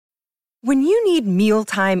When you need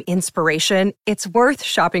mealtime inspiration, it's worth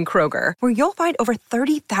shopping Kroger, where you'll find over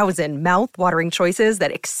 30,000 mouth-watering choices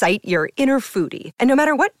that excite your inner foodie. And no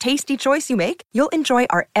matter what tasty choice you make, you'll enjoy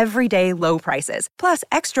our everyday low prices, plus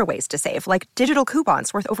extra ways to save, like digital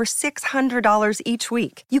coupons worth over $600 each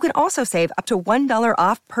week. You can also save up to $1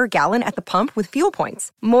 off per gallon at the pump with fuel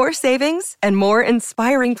points. More savings and more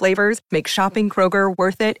inspiring flavors make shopping Kroger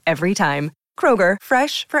worth it every time. Kroger,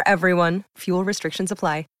 fresh for everyone. Fuel restrictions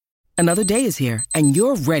apply. Another day is here, and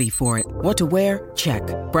you're ready for it. What to wear? Check.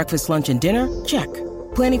 Breakfast, lunch, and dinner? Check.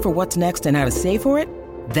 Planning for what's next and how to save for it?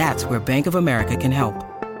 That's where Bank of America can help.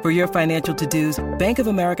 For your financial to-dos, Bank of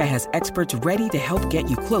America has experts ready to help get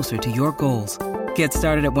you closer to your goals. Get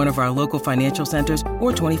started at one of our local financial centers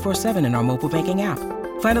or 24/7 in our mobile banking app.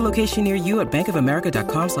 Find a location near you at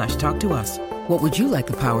bankofamerica.com/talktous. What would you like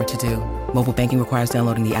the power to do? Mobile banking requires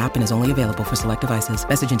downloading the app and is only available for select devices.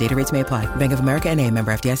 Message and data rates may apply. Bank of America N.A.,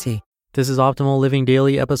 member FDIC. This is Optimal Living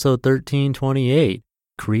Daily, episode 1328,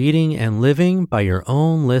 Creating and Living by Your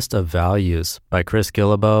Own List of Values by Chris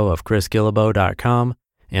Guillebeau of chrisguillebeau.com.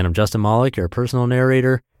 And I'm Justin Malik, your personal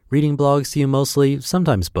narrator, reading blogs to you mostly,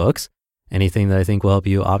 sometimes books, anything that I think will help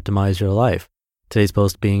you optimize your life. Today's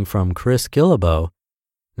post being from Chris Guillebeau.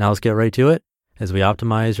 Now let's get right to it as we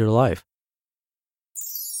optimize your life.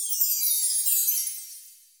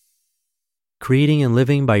 Creating and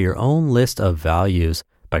Living by Your Own List of Values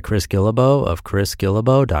by Chris Guillebeau of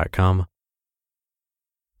chrisguillebeau.com.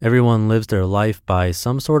 Everyone lives their life by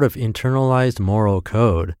some sort of internalized moral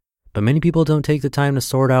code, but many people don't take the time to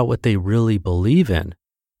sort out what they really believe in.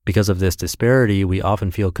 Because of this disparity, we often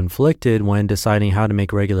feel conflicted when deciding how to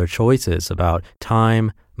make regular choices about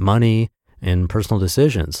time, money, and personal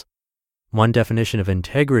decisions. One definition of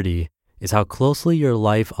integrity is how closely your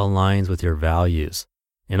life aligns with your values.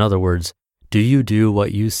 In other words, do you do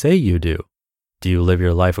what you say you do? Do you live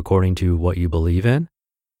your life according to what you believe in?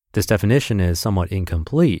 This definition is somewhat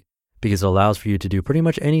incomplete because it allows for you to do pretty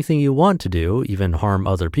much anything you want to do, even harm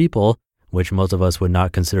other people, which most of us would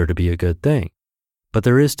not consider to be a good thing. But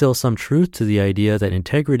there is still some truth to the idea that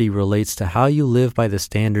integrity relates to how you live by the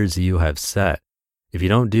standards you have set. If you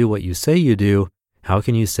don't do what you say you do, how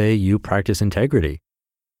can you say you practice integrity?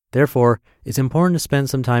 Therefore, it's important to spend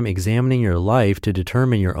some time examining your life to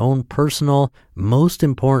determine your own personal, most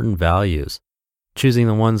important values. Choosing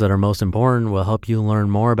the ones that are most important will help you learn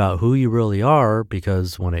more about who you really are,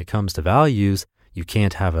 because when it comes to values, you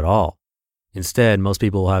can't have it all. Instead, most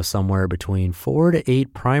people will have somewhere between 4 to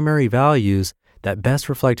 8 primary values that best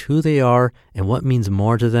reflect who they are and what means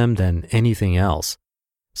more to them than anything else.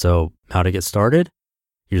 So, how to get started?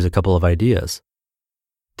 Here's a couple of ideas.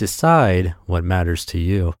 Decide what matters to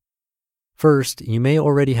you. First, you may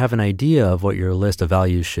already have an idea of what your list of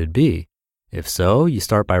values should be. If so, you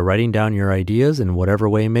start by writing down your ideas in whatever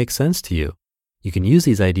way makes sense to you. You can use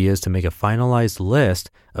these ideas to make a finalized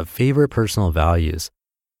list of favorite personal values.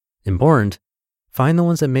 Important, find the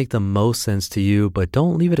ones that make the most sense to you, but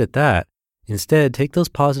don't leave it at that. Instead, take those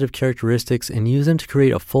positive characteristics and use them to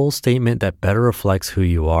create a full statement that better reflects who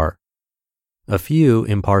you are. A few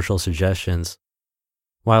impartial suggestions.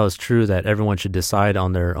 While it's true that everyone should decide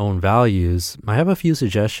on their own values, I have a few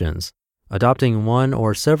suggestions. Adopting one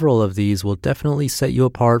or several of these will definitely set you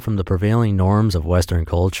apart from the prevailing norms of Western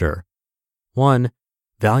culture. 1.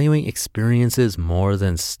 Valuing experiences more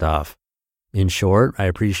than stuff. In short, I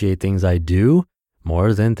appreciate things I do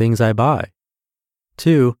more than things I buy.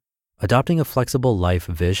 2. Adopting a flexible life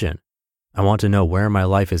vision. I want to know where my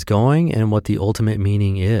life is going and what the ultimate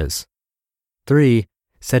meaning is. 3.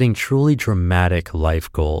 Setting truly dramatic life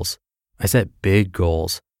goals. I set big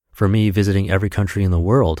goals. For me, visiting every country in the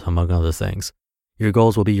world, among other things. Your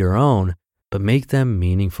goals will be your own, but make them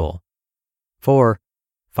meaningful. 4.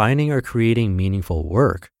 Finding or creating meaningful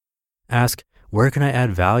work. Ask, where can I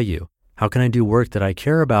add value? How can I do work that I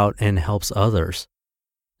care about and helps others?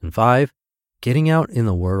 And 5. Getting out in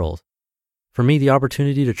the world. For me, the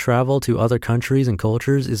opportunity to travel to other countries and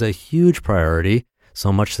cultures is a huge priority,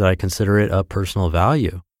 so much that I consider it a personal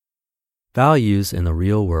value. Values in the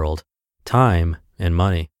real world, time and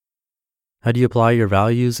money. How do you apply your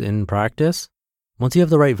values in practice? Once you have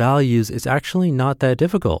the right values, it's actually not that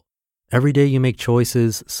difficult. Every day you make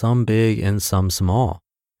choices, some big and some small.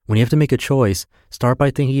 When you have to make a choice, start by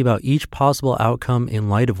thinking about each possible outcome in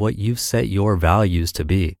light of what you've set your values to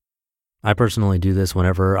be. I personally do this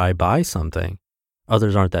whenever I buy something.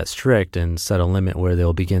 Others aren't that strict and set a limit where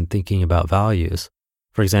they'll begin thinking about values.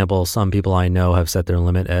 For example, some people I know have set their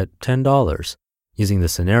limit at $10. Using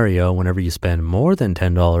this scenario, whenever you spend more than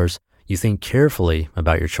 $10, you think carefully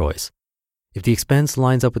about your choice. If the expense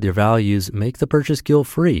lines up with your values, make the purchase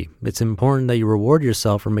guilt-free. It's important that you reward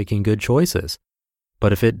yourself for making good choices.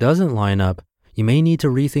 But if it doesn't line up, you may need to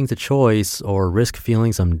rethink the choice or risk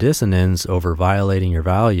feeling some dissonance over violating your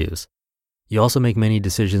values. You also make many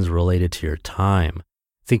decisions related to your time.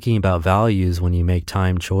 Thinking about values when you make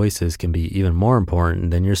time choices can be even more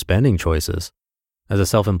important than your spending choices. As a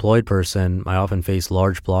self-employed person, I often face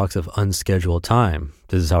large blocks of unscheduled time.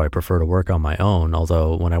 This is how I prefer to work on my own,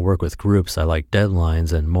 although when I work with groups, I like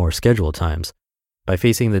deadlines and more scheduled times. By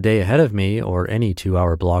facing the day ahead of me or any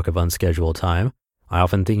 2-hour block of unscheduled time, I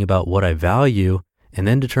often think about what I value and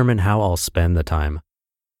then determine how I'll spend the time.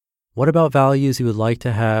 What about values you would like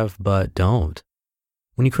to have but don't?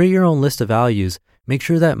 When you create your own list of values, make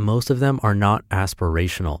sure that most of them are not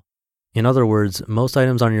aspirational. In other words, most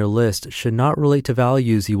items on your list should not relate to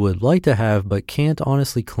values you would like to have but can't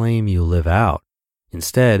honestly claim you live out.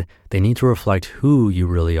 Instead, they need to reflect who you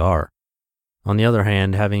really are. On the other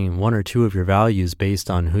hand, having 1 or 2 of your values based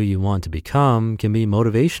on who you want to become can be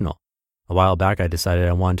motivational. A while back, I decided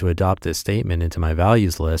I wanted to adopt this statement into my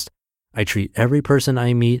values list. I treat every person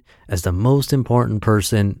I meet as the most important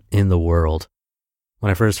person in the world.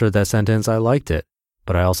 When I first heard that sentence, I liked it,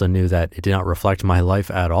 but I also knew that it did not reflect my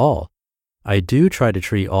life at all. I do try to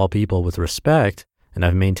treat all people with respect, and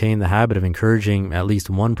I've maintained the habit of encouraging at least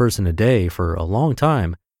one person a day for a long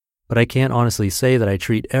time, but I can't honestly say that I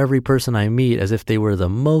treat every person I meet as if they were the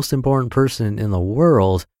most important person in the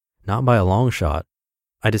world, not by a long shot.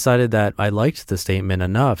 I decided that I liked the statement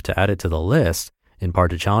enough to add it to the list, in part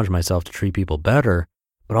to challenge myself to treat people better,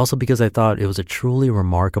 but also because I thought it was a truly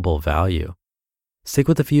remarkable value. Stick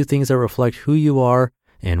with a few things that reflect who you are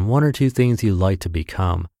and 1 or 2 things you'd like to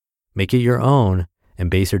become. Make it your own and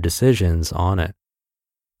base your decisions on it.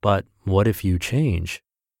 But what if you change?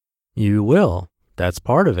 You will. That's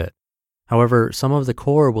part of it. However, some of the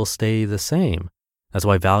core will stay the same. That's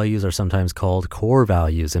why values are sometimes called core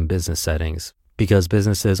values in business settings, because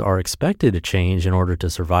businesses are expected to change in order to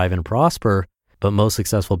survive and prosper, but most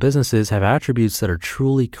successful businesses have attributes that are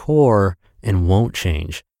truly core and won't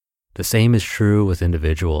change. The same is true with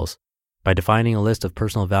individuals. By defining a list of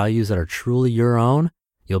personal values that are truly your own,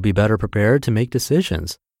 you'll be better prepared to make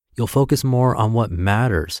decisions. You'll focus more on what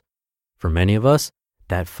matters. For many of us,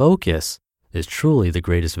 that focus is truly the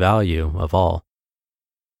greatest value of all.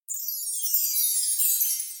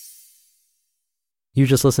 You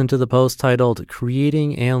just listened to the post titled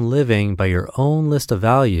Creating and Living by Your Own List of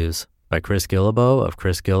Values by Chris Guillebeau of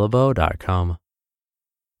chrisguillebeau.com. I'll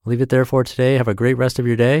leave it there for today. Have a great rest of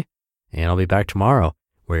your day, and I'll be back tomorrow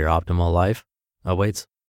where your optimal life awaits.